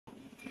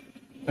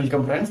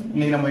Welcome friends.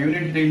 இன்னைக்கு நம்ம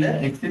unit 3 ல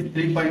எக்ஸர்சைஸ்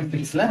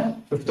 3.6 ல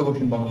 5th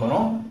क्वेश्चन பார்க்க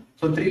போறோம்.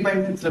 சோ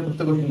 3.6 ல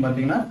 5th क्वेश्चन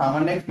பாத்தீங்கன்னா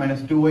 7x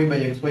 - 2y /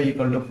 xy =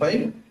 5,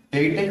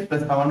 8x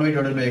 + 7y /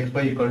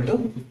 xy =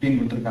 15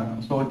 கொடுத்திருக்காங்க.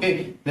 சோ ஓகே,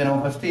 இத நம்ம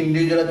ஃபர்ஸ்ட்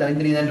இன்டிவிஜுவலா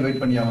தனித்தனியா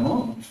டிவைட் பண்ணி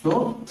ஆகணும். So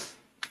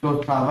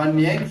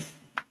 7x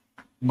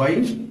 /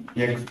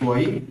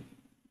 xy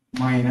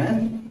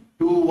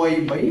 - 2y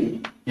 /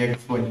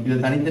 xy இத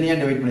தனித்தனியா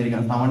டிவைட்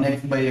பண்ணிருக்காங்க. 7x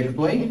 /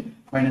 xy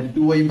 -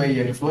 2y /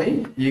 xy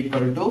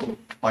 =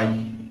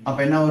 5. அப்ப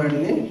என்ன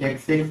வருது, x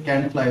x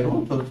கேன்சல்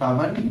ஆயிரும். சோ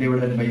 7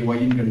 divided by y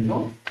ன்னு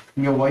கிடைக்கும்.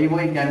 இங்க y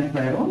y கேன்சல்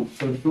ஆயிரும்.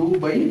 சோ 2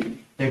 by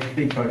x =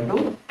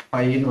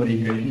 5 ன்னு ஒரு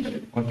ஈக்குவேஷன்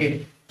கிடைக்கும். ஓகே,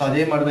 சோ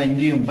அதே மாதிரி தான்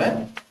இங்கேயும் இப்ப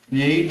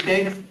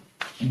 8x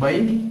by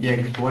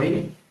xy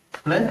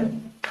plus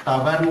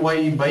 7y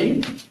by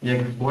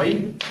xy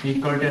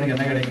equal to எனக்கு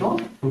என்ன கிடைக்கும்,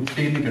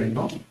 15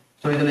 கிடைக்கும்.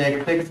 சோ இதுல x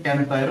x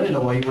கேன்சல் ஆயிரும்,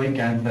 இதுல y y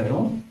கேன்சல்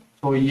ஆயிரும்.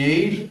 So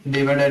 8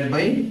 divided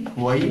by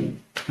y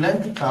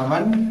plus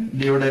 7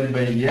 divided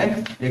by x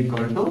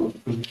equal to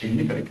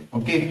 15 கிடைக்கும்.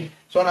 ஓகே,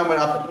 சோ நம்ம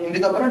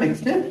இதுக்கு அப்புறம்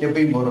நெக்ஸ்ட்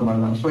எப்பயும் போற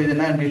மாதிரி தான். சோ இது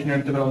என்ன ஈக்குவேஷன்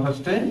எடுத்துக்கிறோம்,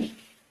 first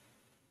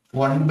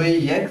 1 by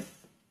x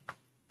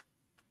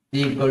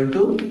equal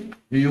to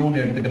u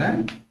ன்னு எடுத்துக்கிறேன்,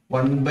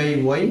 1 by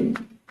y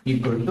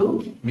equal to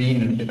v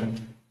ன்னு எடுத்துக்கிறேன்.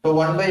 So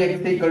 1 by x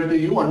equal to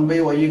u, 1 by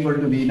y equal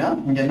to v னா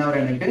இங்க என்ன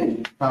வரும், எனக்கு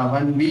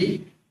 7v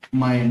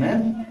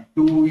minus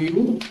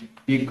 2u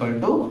equal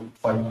to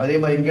 5. அதே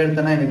மாதிரி இங்க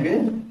எடுத்தனா எனக்கு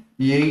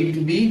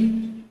 8v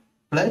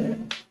plus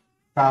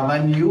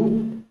 7u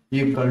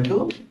equal to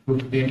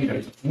 15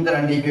 கிடைக்கும். இந்த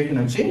ரெண்டு ஈக்குவேஷன்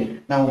வச்சு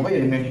நாம போய்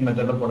எலிமினேஷன்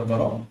மெத்தட்ல போட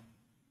போறோம்.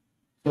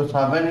 So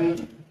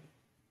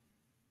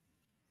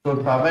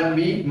 7v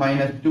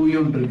minus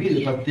 2u இருக்கு, இது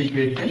ஃபர்ஸ்ட்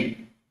ஈக்குவேஷன்,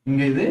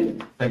 இங்க இது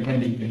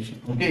செகண்ட்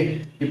ஈக்குவேஷன். ஓகே,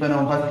 இப்போ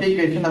நம்ம ஃபர்ஸ்ட்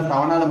ஈக்குவேஷன் நான்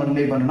 7 ஆல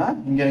மல்டிப்ளை பண்ணா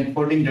இங்க எனக்கு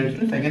 14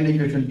 கிடைச்சு, செகண்ட்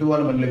ஈக்குவேஷன் 2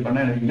 ஆல மல்டிப்ளை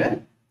பண்ணா எனக்கு இங்க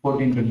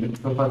 14 கிடைச்சு.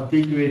 So ஃபர்ஸ்ட்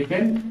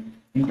ஈக்குவேஷன்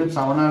into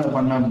 7 ஆல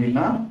பண்ணா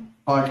அப்படினா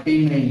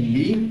 49v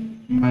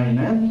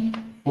minus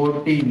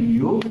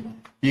 14u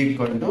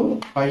equal to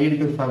 5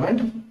 into 7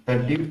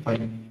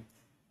 35.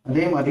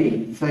 அதே மாதிரி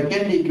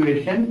செகண்ட்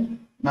ஈக்குவேஷன்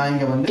நான்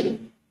இங்க வந்து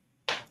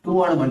 2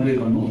 ஆல மல்டிப்ளை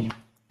பண்ணுவோம்.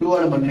 2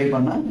 ஆல மல்டிப்ளை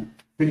பண்ணா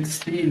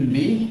 16v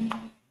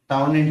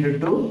 7 into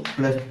 2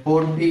 plus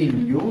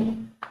 14u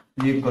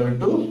equal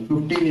to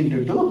 15 into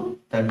 2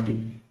 30.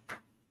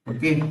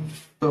 Okay,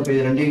 so இப்போ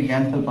இது ரெண்டையும்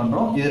கேன்சல்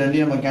பண்றோம். இது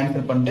ரெண்டையும் நம்ம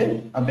கேன்சல் பண்ணிட்டு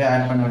அப்படியே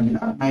ஆட் பண்ண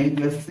வேண்டியதுனா 9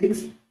 plus 6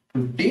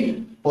 50,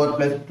 4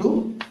 plus 2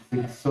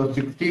 6. so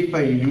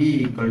 65v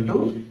equal to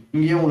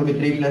இங்கேயும் உங்களுக்கு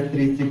 3 plus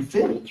 3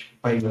 6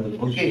 5 வருது.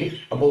 ஓகே,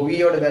 அப்போ v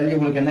யோட வேல்யூ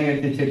உங்களுக்கு என்ன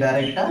கிடைச்சிச்சு,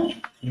 டைரக்டா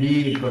v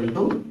equal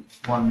to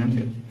 1 ன்னு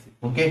கிடைச்சிச்சு.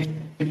 ஓகே,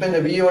 இப்போ இந்த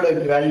v யோட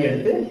வேல்யூ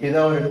எடுத்து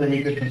ஏதாவது எடுத்து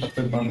ஈக்குவேஷன்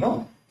சப்ஸ்டிட்யூட் பண்றோம்.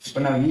 இப்போ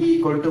நான் v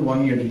equal to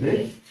 1 எடுத்து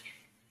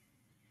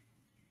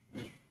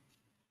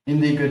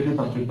இந்த ஈக்குவேஷன்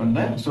சப்ஸ்டிட்யூட்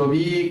பண்றேன். சோ v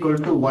equal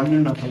to 1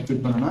 ன்னு நான்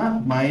சப்ஸ்டிட்யூட் பண்ணனா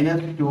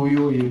minus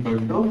 2u equal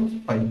to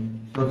 5.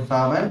 so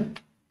 7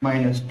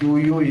 minus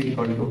 2u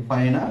equal to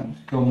 5 னா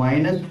so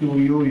minus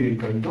 2u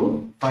equal to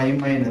 5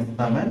 minus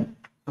 7,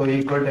 so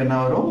equal to என்ன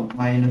வரும்,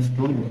 minus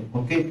 2.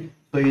 ஓகே,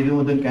 so இது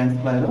வந்து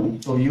கேன்சல் ஆயிடும்.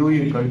 so u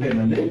equal to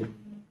என்னது,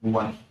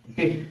 1.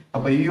 ஓகே,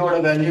 அப்ப u யோட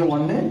வேல்யூ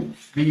 1,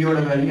 v யோட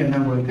வேல்யூ என்ன,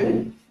 உங்களுக்கு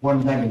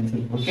 1 தான்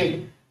கிடைச்சது. ஓகே,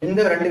 இந்த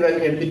ரெண்டு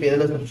வேல்யூ எடுத்து இப்ப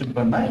எதுல சப்ஸ்டிட்யூட்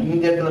பண்ணா,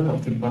 இந்த இடத்துல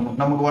சப்ஸ்டிட்யூட் பண்ணனும்.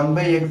 நமக்கு 1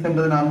 by x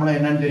ன்றது நார்மலா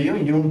என்னன்னு தெரியும்,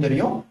 u ன்னு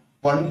தெரியும்.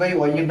 1 by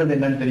y ன்றது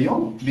என்னன்னு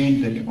தெரியும், v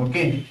ன்னு தெரியும்.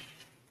 ஓகே,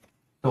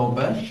 சோ அப்ப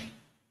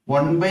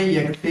 1 by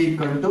x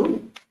equal to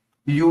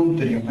u ன்னு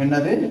தெரியும்,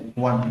 என்னது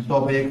 1. சோ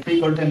அப்ப x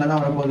equal to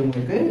என்னதான் வரப்போகுது,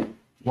 உங்களுக்கு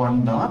 1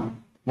 தான்.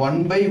 1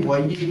 by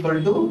y equal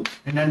to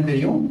என்னன்னு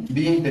தெரியும், v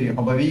ன்னு தெரியும்.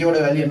 அப்ப v யோட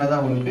வேல்யூ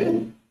என்னதான் உங்களுக்கு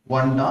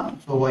 1 தான்.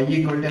 சோ y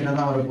equal to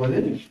என்னதான்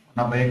வரப்போகுது,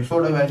 நம்ம x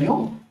ஓட வேல்யூ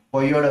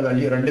y யோட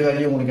வேல்யூ ரெண்டு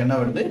வேல்யூ உங்களுக்கு என்ன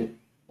வருது,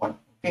 1.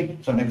 ஓகே,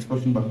 சோ நெக்ஸ்ட்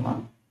क्वेश्चन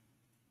பார்க்கலாம்.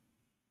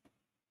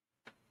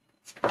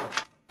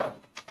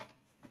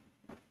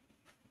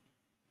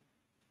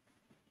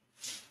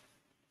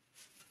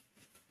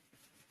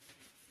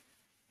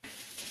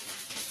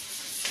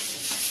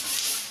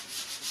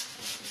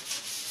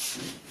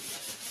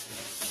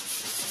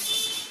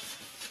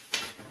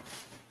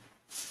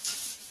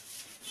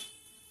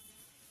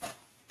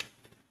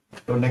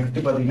 So next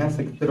பாத்தீங்கன்னா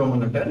 6th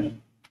Roman letter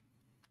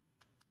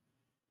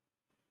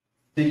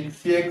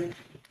 6x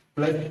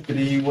plus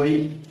 3y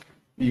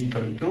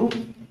equal to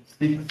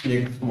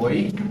 6xy.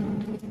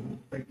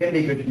 Second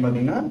equation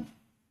பாத்தீங்கன்னா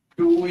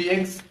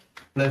 2x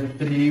plus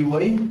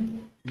 3y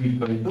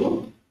equal to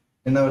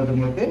என்ன வருது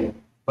உங்களுக்கு,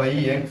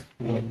 5xy.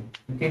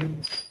 ஓகே,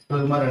 சோ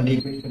இது மாதிரி ரெண்டு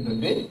ஈக்குவேஷன்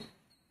இருக்கு.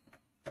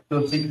 So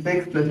 6x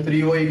plus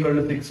 3y equal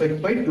to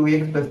 6xy,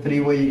 2x plus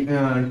 3y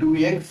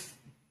 2x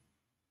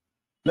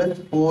plus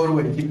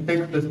 4y,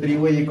 6x plus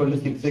 3y equal to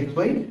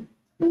 6xy,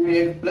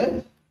 2x plus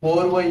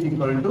 4y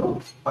equal to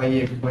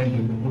 5xy.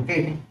 Okay,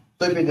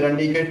 so இப்போ இந்த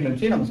ரெண்டு equation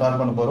வச்சு நம்ம solve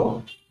பண்ண போறோம்.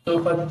 சோ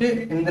ஃபர்ஸ்ட்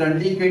இந்த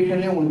ரெண்டு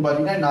ஈக்குவேஷன்லயும் உங்களுக்கு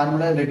பாத்தீங்கன்னா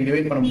நார்மலா இத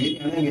டிவைட் பண்ண முடியும்.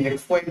 ஏன்னா இங்க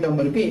xy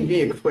டேர்ம் இருக்கு, இங்க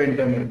xy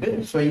டேர்ம் இருக்கு.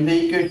 சோ இந்த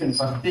ஈக்குவேஷன்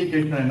ஃபர்ஸ்ட்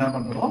ஈக்குவேஷன் என்ன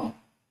பண்றோம்,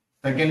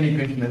 செகண்ட்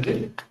ஈக்குவேஷன்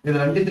இது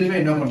ரெண்டுத்துலயுமே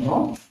என்ன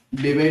பண்றோம்,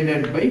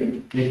 டிவைடட் பை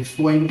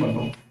xy ன்னு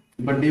பண்றோம்.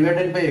 இப்போ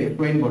டிவைடட் பை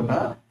xy ன்னு போட்டா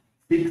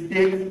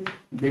 6x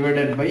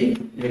divided by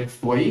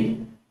xy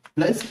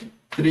plus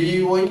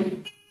 3y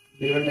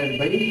divided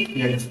by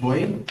xy,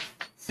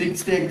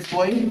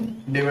 6xy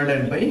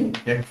divided by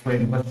xy,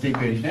 first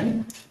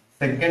equation.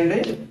 Second,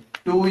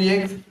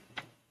 2x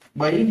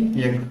by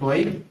xy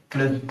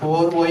plus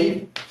 4y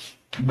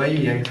by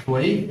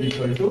xy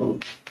equal to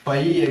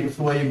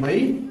 5xy by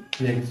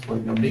xy.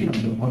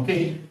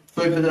 Okay.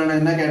 So if you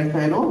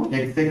cancel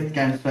x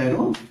cancel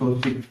आयरो, so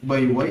 6 by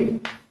y,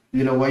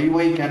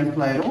 y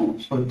cancel आयरो,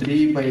 so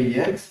 3 by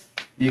x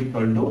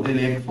equal to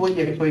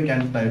xy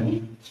cancel आयरो,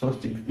 so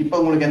 6. இப்போ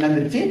உங்களுக்கு என்ன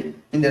வந்துச்சு,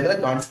 இந்த இடத்துல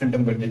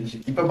கான்ஸ்டன்ட்டும் வந்துச்சு.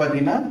 இப்போ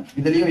பாத்தீங்கன்னா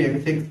இதுலயும்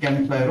x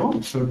cancel ஆயरो,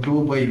 so 2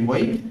 by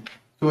y,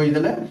 so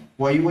இதுல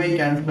y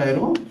cancel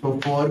ஆயरो, so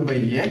 4 by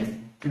x,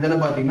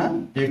 இதுல பாத்தீங்கன்னா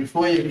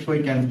xy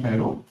cancel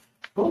ஆயरो,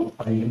 so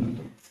 5.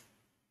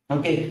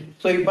 Okay,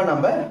 so இப்போ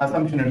நம்ம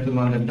அசம்ப்ஷன்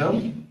எடுத்துக்கலாம். அந்த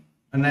டேர்ம்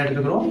என்ன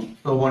எடுத்துக்கிறோம்,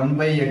 so 1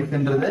 by x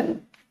என்றது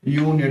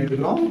u ன்னு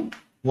எடுத்துக்கிறோம்,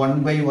 1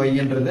 by y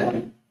என்றது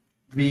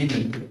v ன்னு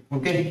எடுத்துக்கிறோம்.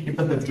 ஓகே,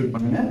 இப்போ சப்ஸ்டிட்யூட்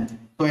பண்ணுங்க.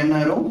 so என்ன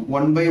ஆகும்,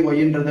 1 by y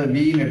என்றது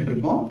v ன்னு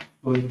எடுத்துக்கிறோம்,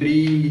 so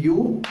 3u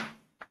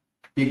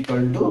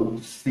equal to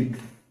 6.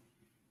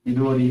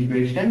 இது ஒரு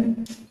ஈக்குவேஷன்.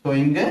 so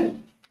இங்க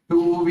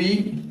 2v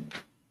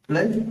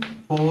plus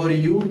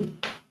 4u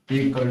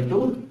equal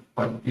to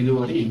 5. இது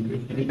ஒரு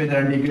ஈக்குவேஷன். இப்போ இந்த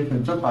ரெண்டு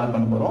ஈக்குவேஷன்ஸ் சால்வ்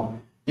பண்ண போறோம்.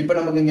 இப்போ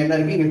நமக்கு இங்க என்ன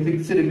இருக்கு, இங்க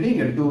 6 இருக்கு,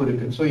 இங்க 2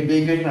 இருக்கு. சோ இந்த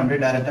ஈக்குவேஷன்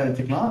அப்படியே டைரக்டா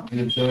வெச்சுக்கலாம்.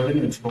 இது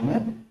தேர்ட்னு வெச்சுக்கோங்க.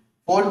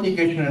 ஃபோர்த்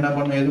ஈக்குவேஷன் என்ன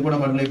பண்ணனும், எது கூட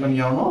மல்டிப்ளை பண்ணி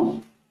ஆகணும்,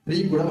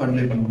 3 கூட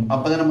மல்டிப்ளை பண்ணனும்.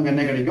 அப்பதான் நமக்கு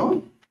என்ன கிடைக்கும்,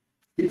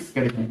 6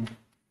 கிடைக்கும்.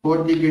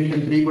 ஃபோர்த்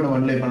ஈக்குவேஷன் 3 கூட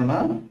மல்டிப்ளை பண்ணா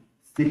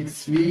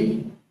 6v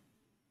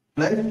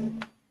plus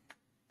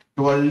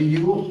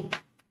 12u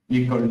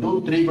equal to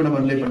 3 கூட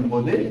மல்டிப்ளை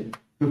பண்ணும்போது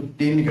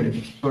 15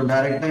 கிடைக்கும். சோ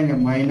டைரக்டா இங்க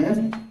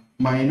minus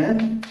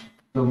minus,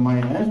 so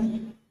minus,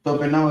 so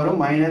என்ன வரும்,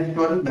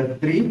 -12 plus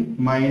 3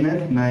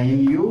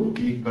 -9u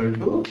equal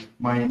to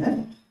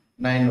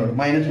 -9 வரும்.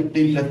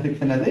 -15 plus 6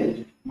 என்னது,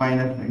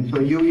 -9. so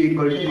u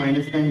equal to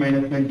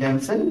 -9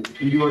 cancel,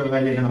 u ஓட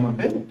வேல்யூ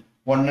நமக்கு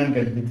 1 ன்னு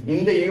கிடைச்சிச்சு.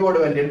 இந்த u ஓட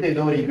வேல்யூ எடுத்து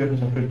ஏதோ ஒரு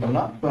ஈக்குவேஷன் சப்ஸ்டிட்யூட்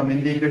பண்ணலாம். so நம்ம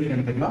இந்த ஈக்குவேஷன்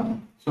எடுத்துக்கலாம்.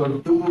 so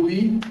 2v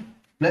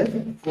plus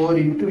 4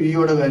 into u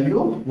ஓட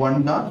வேல்யூ 1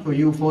 தான். so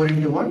u 4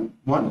 into 1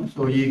 1,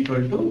 so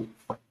equal to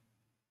 5.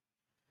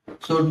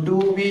 so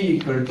 2v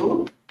equal to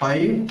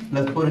 5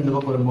 plus 4 இந்த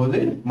பக்கம் வரும்போது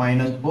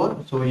 -4,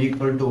 so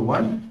equal to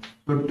 1.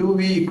 so 2v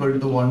equal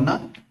to 1 னா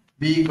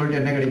v equal to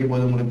என்ன கிடைக்கும்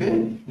போது உங்களுக்கு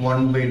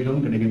 1/2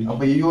 ன்னு கிடைக்கும்.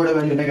 அப்ப u ஓட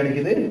வேல்யூ என்ன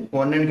கிடைக்குது,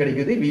 1 ன்னு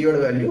கிடைக்குது. v ஓட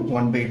value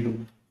 1/2.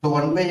 so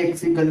 1/x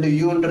equal to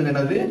u ன்றது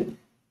என்னது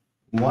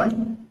 1,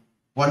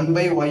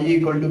 1/y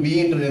equal to v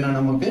ன்றது என்ன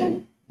நமக்கு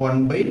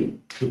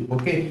 1/2.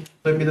 ஓகே,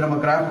 சோ இப்போ இத நம்ம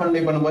கிராஸ்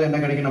மல்டிப்ளை பண்ணும்போது என்ன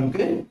கிடைக்கும்,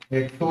 நமக்கு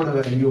x ஓட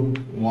வேல்யூ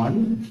 1,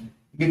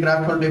 இங்க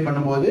கிராஸ் மல்டிப்ளை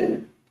பண்ணும்போது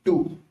 2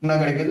 என்ன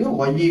கிடைக்குது,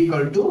 y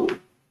equal to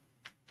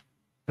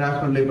cross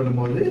multiply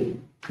பண்ணும்போது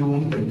 2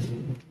 ன்னு கிடைக்குது.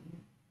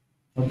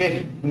 ஓகே,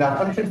 இந்த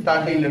அசம்ப்ஷன்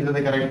ஸ்டார்டிங்ல இருந்தது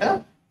கரெக்ட்டா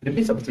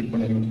திருப்பி சப்ஸ்டிட்யூட்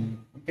பண்ணிருங்க.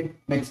 ஓகே,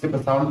 நெக்ஸ்ட் இப்ப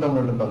 7th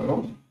டேர்ம்ல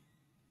பார்க்கறோம்.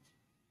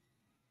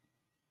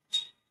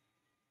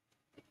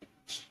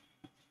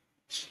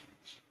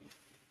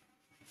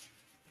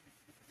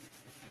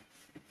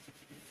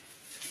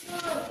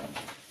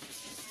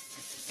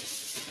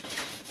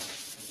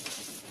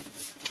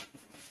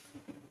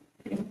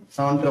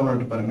 செவன்த்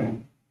டேர்ம்ல பாருங்க.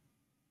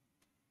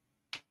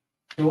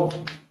 so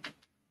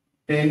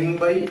 10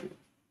 by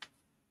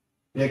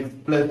x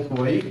plus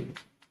y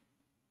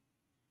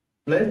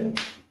plus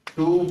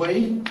 2 by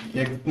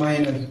x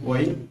minus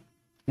y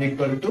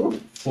equal to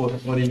 4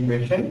 for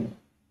equation.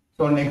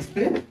 So next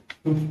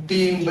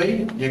 15 by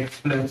x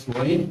plus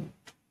y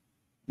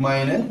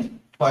minus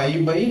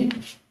 5 by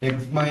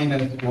x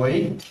minus y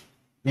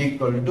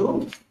equal to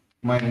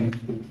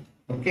 -2.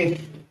 Okay,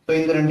 so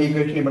இந்த ரெண்டு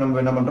equation இப்போ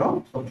நம்ம என்ன பண்றோம்,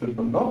 substitute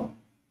பண்றோம்.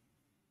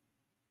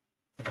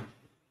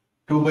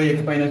 2 by x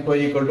minus y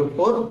equal to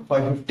 4,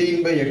 15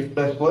 by x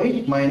plus y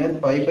minus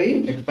 5 by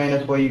x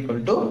minus y equal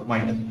to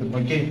 -2.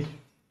 Okay,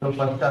 so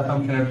first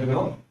assumption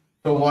எடுத்துக்கிறோம்.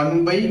 so 1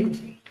 by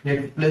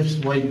x plus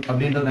y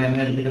அப்படின்றது நான்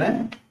என்ன எடுத்துக்கிறேன்,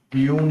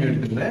 u ன்னு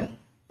எடுத்துக்கிறேன்.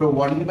 so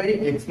 1 by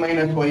x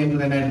minus y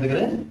ன்றது என்ன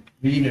எடுத்துக்கிறேன்,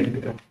 v ன்னு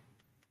எடுத்துக்கிறேன்.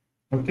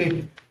 okay,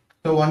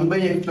 so 1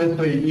 by x plus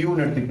y u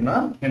ன்னு எடுத்துக்கினா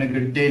எனக்கு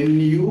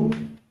 10u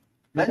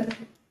plus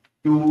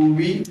 2v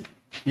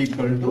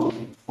equal to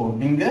 4.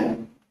 இங்க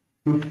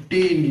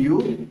 15u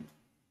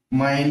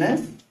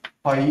minus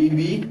 5v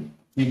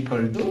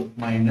equal to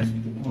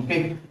 -2. okay,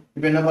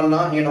 இப்போ என்ன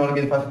பண்ணலாம், இங்க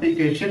நமக்கு இது ஃபர்ஸ்ட்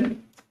ஈக்குவேஷன்,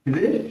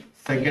 இது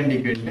செகண்ட்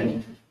ஈக்குவேஷன்.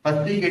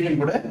 ஃபர்ஸ்ட் ஈக்குவேஷன்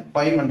கூட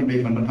 5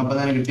 மல்டிப்ளை பண்றேன்,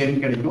 அப்பதான் எனக்கு 10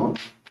 கிடைக்கும்.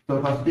 சோ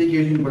ஃபர்ஸ்ட்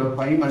ஈக்குவேஷன் கூட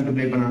 5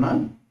 மல்டிப்ளை பண்ணனா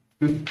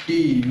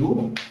 50u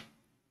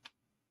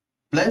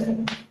plus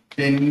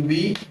 10v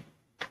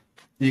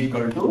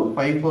equal to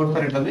 5 4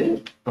 sir என்னது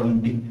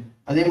 20.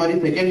 அதே மாதிரி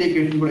செகண்ட்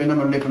ஈக்குவேஷன் கூட என்ன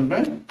மல்டிப்ளை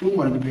பண்றேன், 2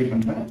 மல்டிப்ளை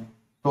பண்றேன்.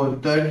 So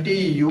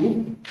 30u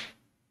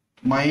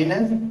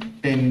minus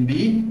 10v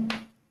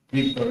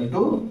equal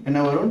to என்ன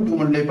வரும், 2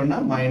 மல்டிப்ளை பண்ணா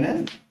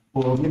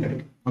 -4 ன்னு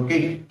கிடைக்கும். ஓகே,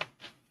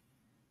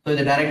 சோ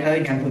இத டைரக்டாவே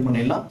கேன்சல்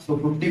பண்ணிடலாம். சோ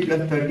 50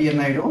 plus 30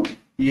 என்ன ஆயிடும்,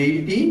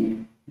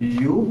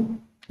 80u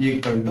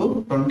equal to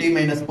 20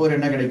 minus 4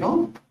 என்ன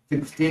கிடைக்கும்,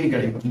 16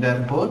 கிடைக்கும்.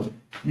 Therefore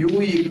u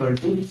equal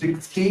to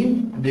 16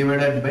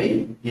 divided by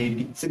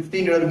 80.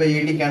 16 divided by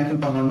 80 cancel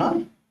பண்ணோம்னா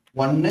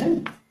 1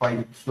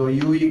 5. So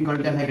u equal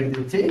to என்ன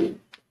கிடைச்சிருச்சு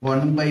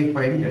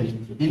 1/5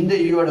 கிடைச்சிருச்சு. இந்த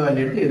u ஓட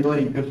வேல்யூ எடுத்து ஏதோ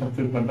ஒரு ஈக்குவேஷன்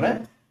சப்ஸ்டிட்யூட் பண்றேன்.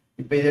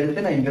 இப்போ இத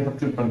எடுத்து நான் இங்க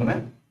சப்ஸ்டிட்யூட்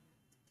பண்றேன்.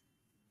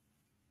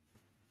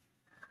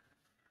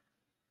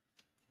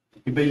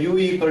 இப்போ u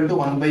equal to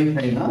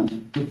 1/5 னா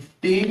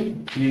 15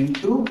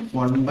 into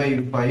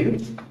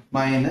 1/5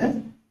 minus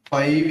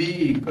 5v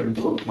equal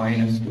to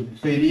minus 2.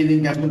 So இது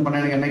cancel பண்ணா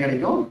எனக்கு என்ன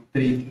கிடைக்கும்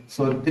 3.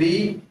 So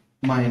 3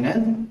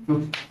 minus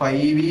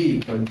 5v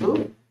equal to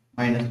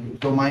minus 2.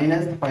 So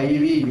minus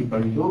 5v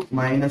equal to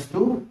minus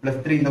 2 plus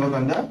 3 இந்த பக்கம்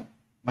வந்தா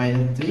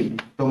minus 3.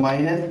 So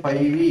minus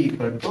 5v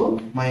equal to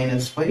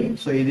minus 5.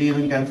 So இது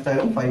cancel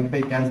ஆயிரும்,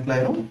 5 cancel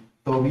ஆயிரும்.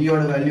 So v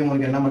ஓட வேல்யூ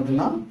உங்களுக்கு என்ன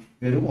மட்டும்தான்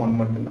வெறும் 1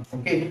 மட்டும்தான்.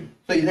 ஓகே,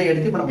 சோ இதை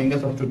எடுத்து இப்போ நம்ம இங்க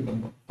சப்ஸ்டிட்யூட்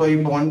பண்றோம். சோ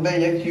இப்போ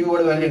 1/x u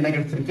ஓட வேல்யூ என்ன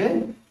கிடைச்சிருக்கு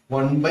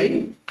 1/5.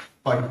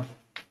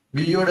 v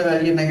ஓட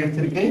வேல்யூ என்ன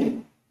கிடைச்சிருக்கு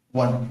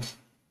 1.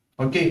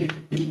 ஓகே,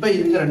 இப்போ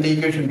இந்த ரெண்டு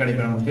ஈக்குவேஷன்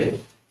கிடைக்கும் நமக்கு.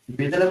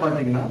 இப்போ இதல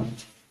பாத்தீங்கன்னா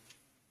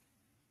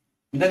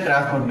இத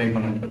கிராஸ் மல்டிப்ளை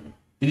பண்ணனும்.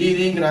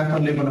 இதையும் கிராஸ்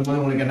மல்டிப்ளை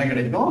பண்ணும்போது உங்களுக்கு என்ன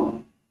கிடைக்கும்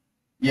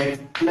x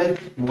plus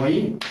y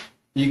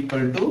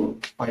equal to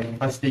 5.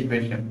 First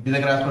equation இத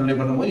கிராஸ் மல்டிப்ளை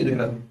பண்ணும்போது இது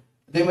கிராஸ்.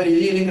 அதே மாதிரி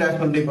இதையும் கிராஸ்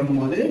மல்டிப்ளை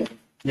பண்ணும்போது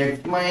x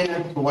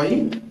minus y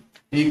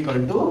equal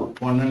to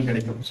 1 ன்னு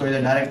கிடைக்கும். சோ இத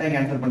டைரக்ட்டா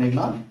கேன்சல்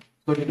பண்ணிடலாம்.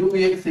 சோ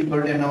 2x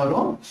equal to என்ன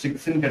வரும்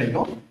 6 ன்னு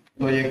கிடைக்கும்.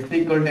 சோ x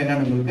equal to என்ன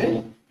உங்களுக்கு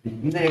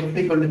இந்த x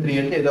equal to 3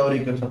 எடுத்து ஏதோ ஒரு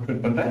ஈக்குவேஷன்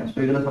சப்ஸ்டிட்யூட் பண்றேன். சோ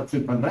இதல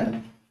சப்ஸ்டிட்யூட் பண்றேன்.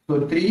 So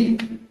 3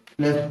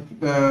 plus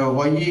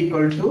y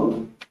equal to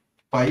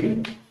 5.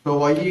 So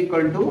y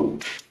equal to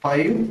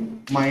 5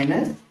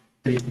 minus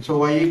 3. So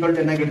y equal to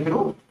என்ன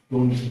கிடைக்கும்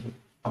 2.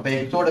 அப்ப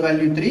x ஓட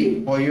வேல்யூ 3,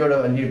 y ஓட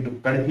வேல்யூ 2.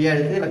 கடைசியா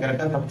எடுத்து இத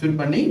கரெக்ட்டா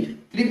சப்ஸ்டிட்யூட் பண்ணி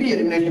திருப்பி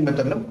எலிமினேஷன்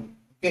மெத்தட்ல.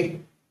 Okay,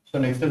 so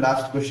next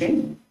last question.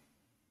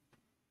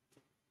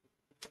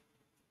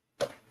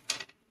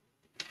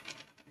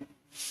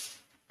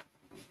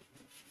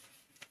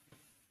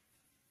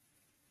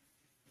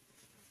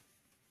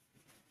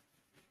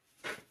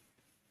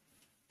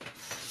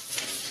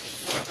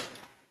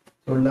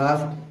 So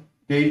last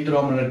 8th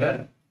Roman letter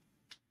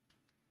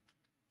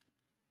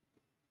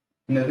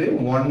என்னது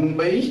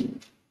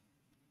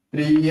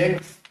 1/3x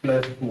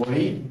plus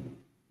y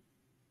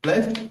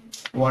plus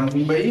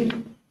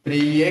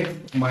 1/3x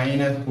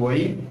minus y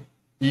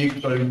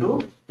equal to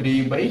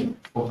 3/4.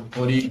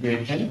 Or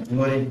equation,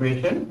 another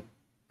equation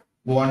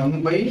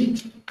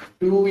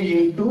 1/2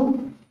 into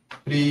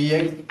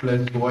 3x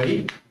plus y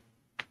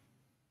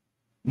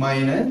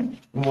minus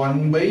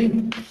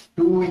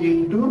 1/2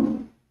 into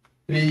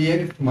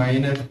 3x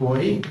minus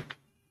y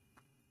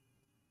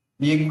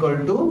equal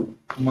to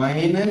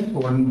minus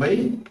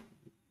 1/.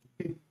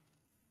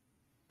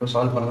 So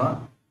solve பண்ணலாம்.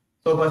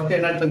 So first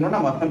என்ன எடுத்துக்கணும்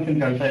நம்ம assumption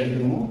கரெக்ட்டா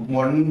எடுத்துக்கணும்.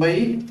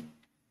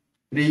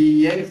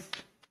 1/3x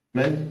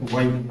plus y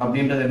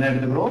அப்படின்றது என்ன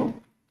எடுத்துக்கிறோம்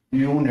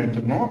u ன்னு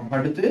எடுத்துக்கணும்.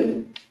 அடுத்து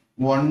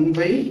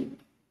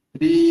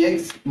 1/3x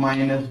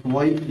minus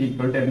y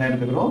equal to என்ன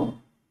எடுத்துக்கிறோம்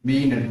b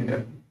ன்னு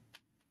எடுத்துக்கிறோம்.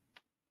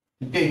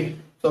 ஓகே,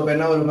 சோ இப்போ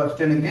என்ன ஒரு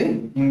ஃபர்ஸ்ட் எனக்கு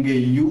இங்க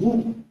u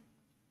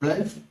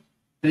plus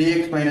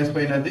 3x minus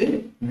y என்னது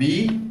v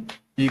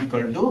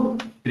equal to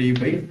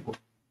 3/4.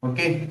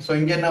 Okay, so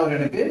இங்க என்ன வரும்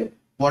எனக்கு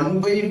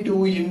 1/2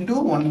 into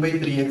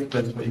 1/3x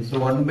plus y. So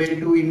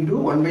 1/2 into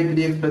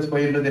 1/3x plus y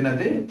என்றது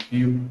என்னது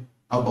u.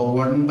 அப்போ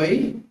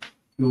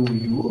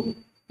 1/2u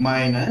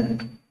minus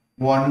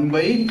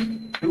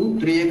 1/2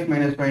 3x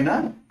minus y னா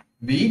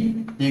v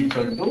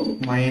equal to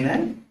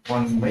minus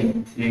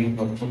 1/8.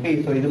 Okay,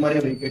 so இது மாதிரி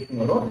ஒரு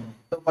ஈக்குவேஷன் வரும்.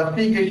 சோ ஃபர்ஸ்ட்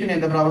ஈக்குவேஷன்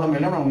எந்த ப்ராப்ளம்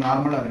இல்ல, நமக்கு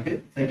நார்மலா இருக்கு.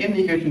 செகண்ட்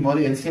ஈக்குவேஷன் போது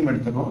LCM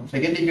எடுத்துறோம்.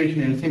 செகண்ட்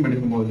ஈக்குவேஷன் LCM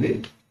எடுக்கும்போது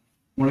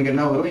உங்களுக்கு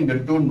என்ன வரும் இங்க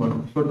 2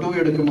 வரும். சோ 2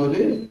 எடுக்கும்போது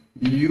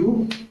u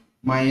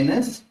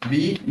minus v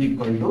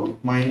equal to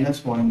minus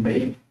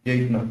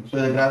 1/8 வரும். சோ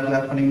இத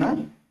கிராஸ் பண்ணீங்கன்னா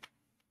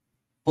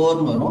 4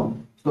 வரும்.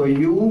 So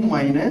u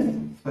minus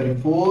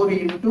 4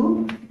 into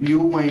u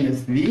minus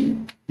v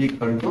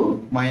equal to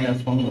minus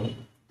 1 வரும்.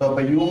 சோ அப்ப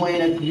u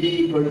minus v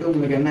equal to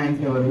உங்களுக்கு என்ன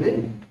ஆன்சர் வருது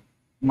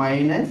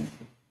minus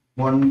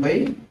 1/4.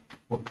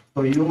 So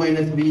u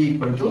minus v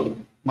equal to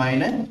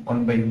minus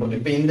 1/4.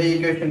 இப்போ இந்த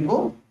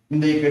ஈக்குவேஷனுக்கும்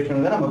இந்த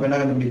ஈக்குவேஷனுக்கு தான் நம்ம என்ன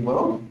கண்டுபிடிக்க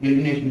போறோம்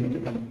எலிமினேஷன்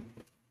மெத்தட் கண்டுபிடிக்க.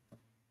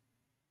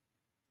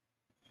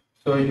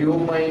 So u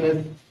minus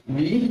v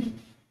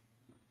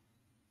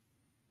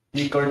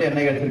equal to என்ன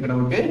கிடைச்சிருக்கு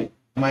நமக்கு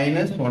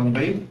minus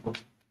 1/4.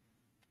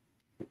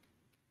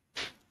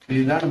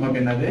 இதுதான்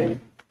நமக்கு என்னது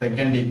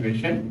செகண்ட்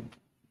ஈக்குவேஷன்.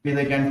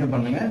 இதை கேன்சல்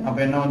பண்ணுங்க. அப்ப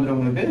என்ன வந்துரும்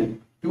உங்களுக்கு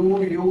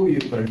 2u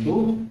equal to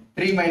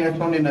 3 minus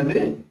 1 என்னது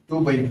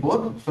 2/4.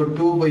 So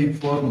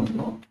 2/4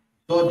 வந்துரும்.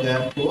 So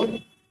therefore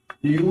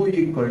u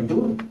equal to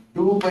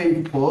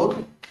 2/4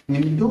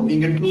 into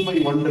இங்க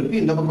 2/1 இருக்கு,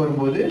 இந்த பக்கம்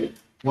வரும்போது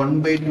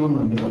 1/2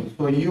 வந்துரும்.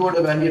 So u ஓட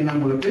வேல்யூ என்ன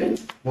உங்களுக்கு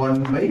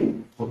 1/4.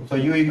 So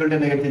u equal to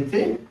என்ன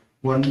கிடைச்சிச்சு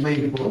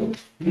 1/4.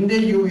 இந்த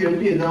u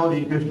எடுத்து ஏதாவது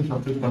ஈக்குவேஷன்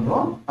சப்ஸ்டிட்யூட்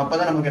பண்றோம்.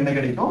 அப்பதான் நமக்கு என்ன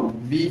கிடைக்கும்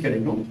v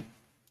கிடைக்கும்.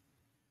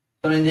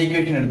 So நான் இந்த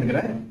ஈக்குவேஷன்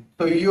எடுத்துக்கிறேன்.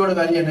 So u ஓட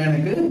வேல்யூ என்ன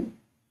எனக்கு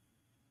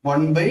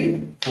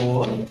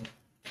 1/4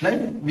 plus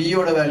v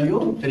ஓட வேல்யூ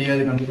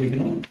தெரியாது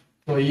கண்டுபிடிக்கணும்.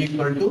 So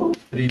equal to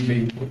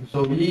 3/4. So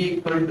v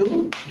equal to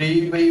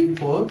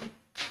 3/4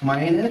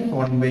 minus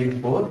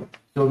 1/4.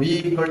 So v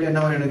equal to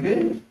என்ன வரும் எனக்கு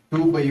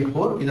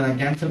 2/4. இதை நான்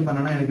கேன்சல்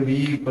பண்ணனா எனக்கு v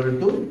equal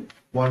to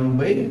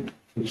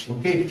 1/6.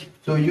 Okay.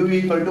 So u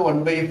equal to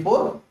 1/4,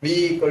 v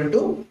equal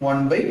to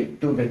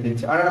 1/2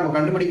 கிடைச்சிச்சு. ஆனா நம்ம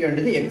கண்டுபிடிக்க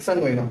வேண்டியது x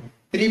and y தான்.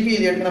 திருப்பி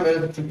இதை எடுத்து நம்ம வேற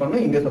சப்ஸ்டிட்யூட்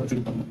பண்ணனும், இங்க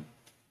சப்ஸ்டிட்யூட் பண்ணனும்.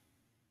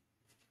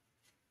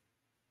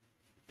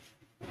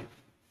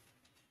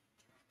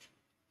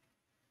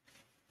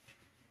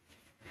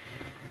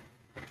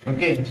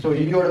 Okay, so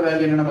e ஓட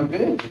வேல்யூ என்ன நமக்கு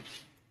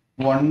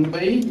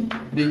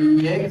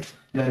 1/3x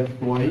plus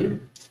y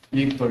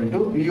equal to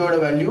e ஓட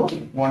வேல்யூ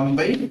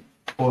 1/4.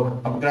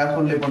 அப்ப கிராஃப்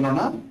அப்ளை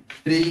பண்ணோம்னா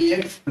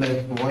 3x plus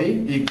y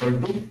equal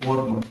to 4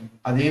 வரும்.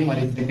 அதே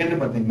மாதிரி செகண்ட்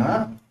பாத்தீங்கன்னா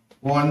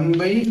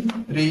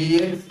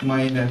 1/3x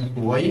minus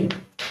y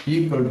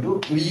equal to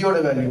v ஓட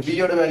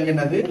வேல்யூ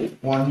என்னது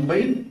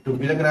 1/2.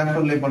 இத கிராஃப்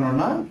அப்ளை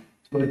பண்ணோம்னா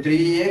so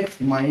 3x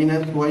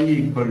minus y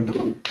equal to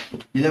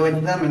இத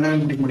வச்சு தான் என்ன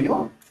கண்டுபிடிக்க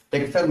முடியும்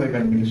x and y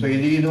கண்டுபிடிக்கும். So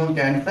இதுவும்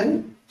cancel.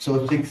 So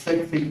 6x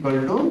equal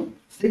to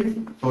 6.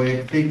 So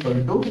x equal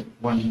to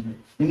 1.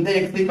 இந்த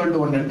x equal to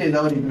 1 எடுத்து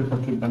ஏதாவது இங்க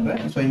சப்ஸ்டிட்யூட்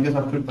பண்றேன். So இங்க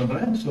சப்ஸ்டிட்யூட்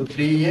பண்றேன். So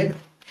 3x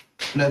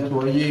plus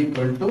y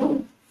equal to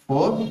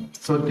 4.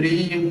 So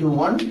 3 into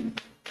 1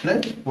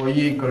 plus y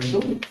equal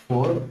to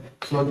 4.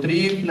 So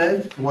 3 plus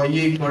y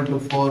equal to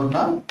 4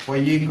 na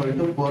y equal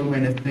to 4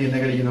 minus 3 என்ன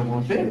கிடைக்குது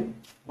நமக்கு.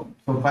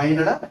 So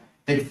finally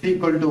x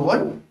equal to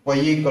 1, y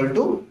equal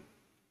to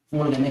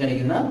 4 என்ன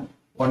கிடைக்குதுன்னா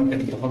 1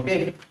 கிடைக்கும். Okay,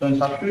 so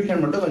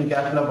substitution மட்டும் கொஞ்சம்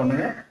கேர்ஃபுல்லாக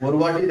பண்ணுங்க. ஒரு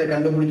வாட்டி இதை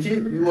கண்டுபிடிச்சி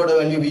யூவோட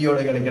வேல்யூ வியோட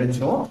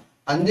கிடைச்சிடும்.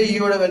 அந்த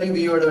யூவோட வேல்யூ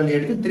வியோட வேல்யூ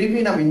எடுத்து திருப்பி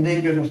நம்ம இந்த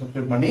ஈக்குவேஷன்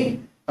சப்ஸ்டிடியூட் பண்ணி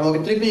நமக்கு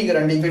திருப்பி இங்கே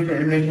 2 ஈக்குவேஷன்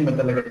எலிமினேஷன்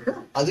மெத்தட்ல கிடைக்கும்.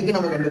 அதுக்கு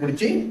நம்ம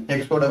கண்டுபிடிச்சி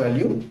எக்ஸோட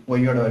வேல்யூ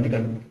ஒய்யோட வேல்யூ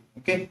கண்டுபிடிக்கும்.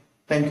 Okay,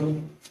 thank you.